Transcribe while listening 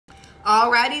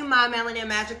Alrighty, my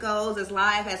Melanin Magicals, this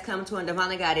live has come to a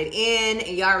divinely guided end,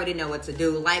 and y'all already know what to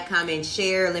do. Like, comment,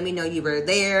 share, let me know you were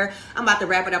there. I'm about to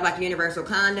wrap it up like a universal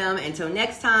condom. Until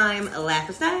next time, laugh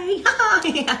and stay.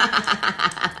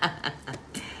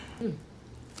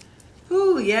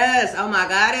 Ooh, yes. Oh my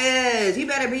goddess. You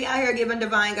better be out here giving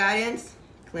divine guidance.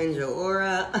 Cleanse your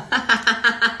aura.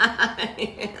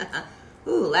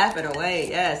 Ooh, laugh it away.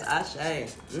 Yes,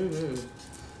 Ashe.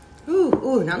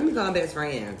 Ooh, now let me call my best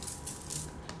friend.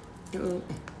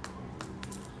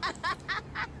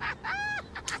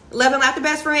 Love and laughter,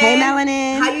 best friend. Hey,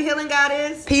 Melanin. How you healing,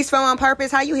 goddess? Peaceful on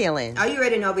purpose. How you healing? Are you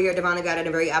ready to know over here, divinely guided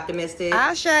and very optimistic?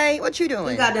 Ashe, what you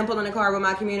doing? You got them pulling the card with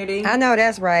my community. I know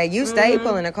that's right. You stay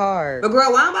pulling the card. But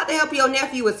girl, well, I'm about to help your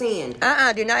nephew ascend.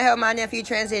 Do not help my nephew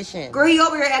transition. Girl, he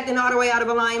over here acting all the way out of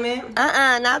alignment.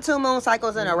 Not 2 moon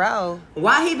cycles in a row.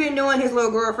 Why he been doing his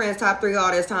little girlfriend's top 3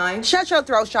 all this time? Shut your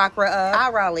throat chakra up.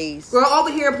 I release. Girl, over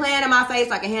here playing in my face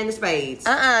like a hand of spades.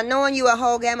 Knowing you a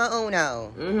whole gamma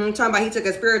uno. Talking about he took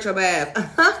a spiritual bath.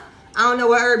 I don't know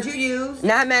what herbs you use.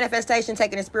 Not manifestation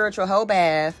taking a spiritual whole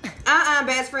bath.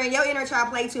 Best friend. Your inner child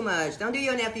play too much. Don't do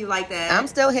your nephew like that. I'm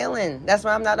still healing. That's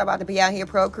why I'm not about to be out here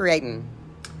procreating.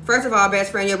 First of all,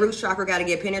 best friend, your root chakra got to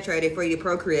get penetrated for you to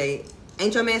procreate.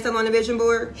 Ain't your man still on the vision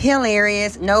board?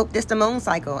 Hilarious. Nope, this the moon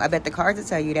cycle. I bet the cards will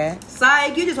tell you that.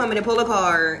 Psych, you just want me to pull a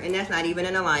card, and that's not even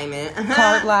in alignment.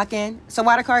 Card blocking. So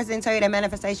why the cards didn't tell you that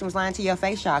manifestation was lying to your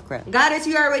face chakra? Goddess,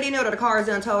 you already know that the cards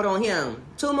done told on him.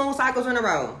 2 moon cycles in a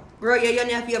row. Girl, yeah, your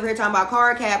nephew over here talking about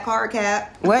card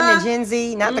cap. Wasn't it Gen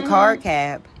Z? Not the card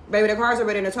cap. Baby, the cards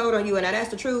already done told on you, and now that's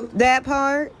the truth. That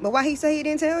part? But why he say he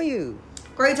didn't tell you?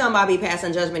 Great talking about be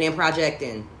passing judgment and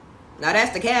projecting. Now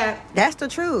that's the cap. That's the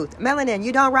truth. Melanin,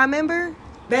 you don't remember?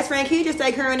 Best friend, can you just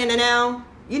stay current in the now?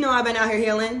 You know I've been out here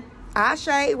healing.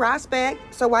 Ashe,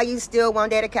 respect. So why you still want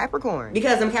that a Capricorn?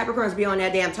 Because them Capricorns be on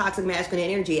that damn toxic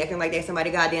masculine energy, acting like they somebody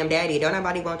goddamn daddy. Don't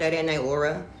nobody want that in their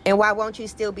aura. And why won't you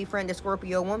still befriend a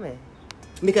Scorpio woman?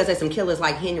 Because there's some killers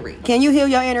like Henry. Can you heal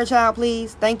your inner child,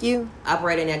 please? Thank you.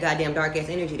 Operating that goddamn dark ass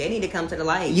energy. They need to come to the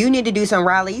light. You need to do some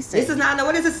RAlationship. This is not,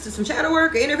 what is this? Some shadow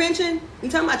work or intervention? We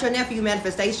talking about your nephew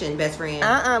manifestation, best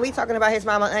friend. We talking about his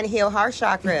mama unhealed heart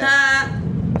chakra.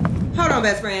 Hold on,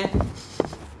 best friend.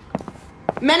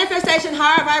 Manifestation,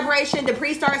 higher vibration, the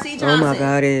pre-star C. Johnson. Oh my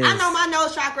God, I know my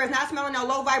nose chakra is not smelling no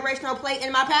low vibrational plate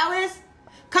in my palace.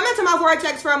 Come into my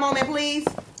vortex for a moment, please.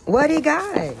 What he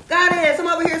got? Goddess, I'm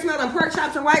over here smelling pork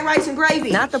chops and white rice and gravy.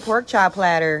 Not the pork chop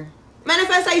platter.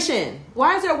 Manifestation.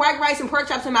 Why is there white rice and pork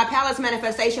chops in my palace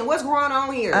manifestation? What's going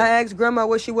on here? I asked Grandma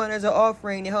what she wanted as an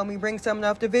offering to help me bring something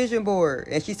off the vision board.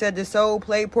 And she said the soul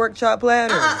plate pork chop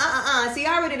platter. See,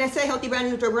 I already done said healthy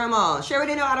boundaries with your grandma. She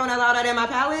already know I don't allow that in my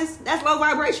palace. That's low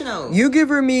vibrational. You give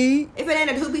her meat. If it ain't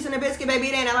a 2-piece and a biscuit, baby,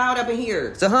 it ain't allowed up in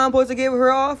here. So how I'm supposed to give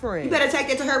her offering? You better take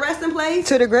it to her resting place.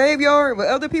 To the graveyard with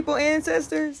other people's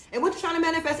ancestors. And what you trying to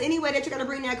manifest anyway that you gotta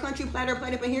bring that country platter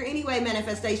plate up in here anyway,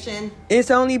 manifestation? It's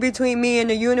only between me and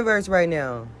the universe right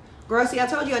now. Girl, see, I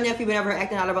told you your nephew been over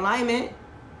acting out of alignment.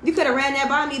 You could have ran that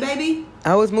by me, baby.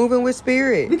 I was moving with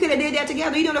spirit. We could have did that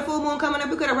together. You know the full moon coming up.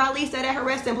 We could have released that at her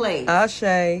resting place.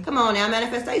 Ashe. Come on now,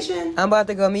 manifestation. I'm about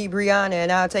to go meet Brianna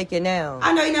and I'll take it now.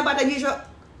 I know you're not about to use your...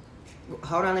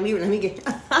 Hold on, let me get...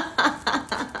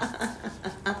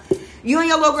 You and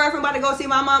your little girlfriend about to go see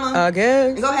my mama? I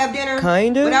guess. And go have dinner?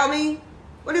 Kinda. Without me?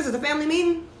 What is this, a family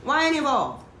meeting? Why ain't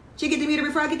involved? She get to meet her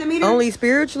before I get to meet her? Only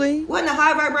spiritually. What in the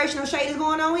high vibrational shade is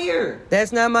going on here?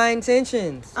 That's not my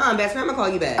intentions. Best friend, I'm gonna call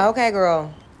you back. Okay,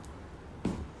 girl.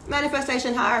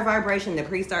 Manifestation, higher vibration, the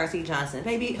pre-star C. Johnson.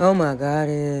 Baby. Oh my God,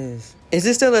 is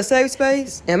this still a safe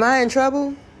space? Am I in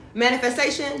trouble?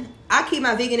 Manifestation, I keep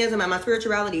my veganism and my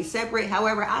spirituality separate.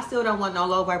 However, I still don't want no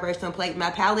low vibrational plate in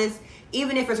my palace,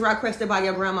 even if it's rock crested by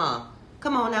your grandma.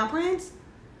 Come on now, Prince.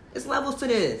 It's levels to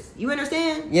this. You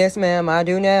understand? Yes, ma'am, I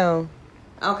do now.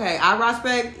 Okay, I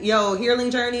respect your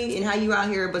healing journey and how you out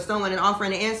here bestowing and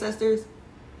offering the ancestors.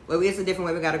 But it's a different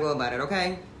way we got to go about it,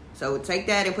 okay? So take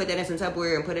that and put that in some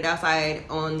Tupperware and put it outside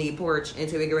on the porch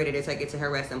until we get ready to take it to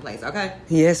her resting place, okay?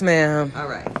 Yes, ma'am. All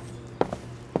right.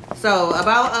 So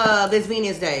about this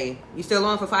Venus day, you still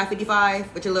on for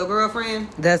 5:55 with your little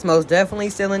girlfriend? That's most definitely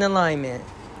still in alignment.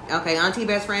 Okay, Auntie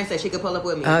best friend said she could pull up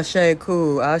with me. Ashe,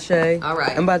 cool. Ashe. All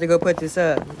right. I'm about to go put this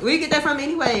up. Where you get that from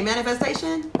anyway?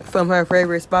 Manifestation? From her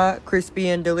favorite spot, crispy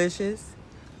and delicious.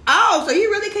 Oh, so you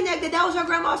really connected. That was your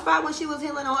grandma's spot when she was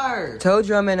healing on her. Told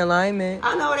you I'm in alignment.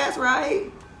 I know that's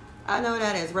right. I know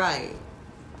that is right.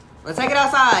 Well, take it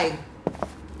outside.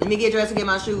 Let me get dressed and get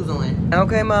my shoes on.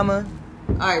 Okay, mama.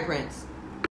 All right, Prince.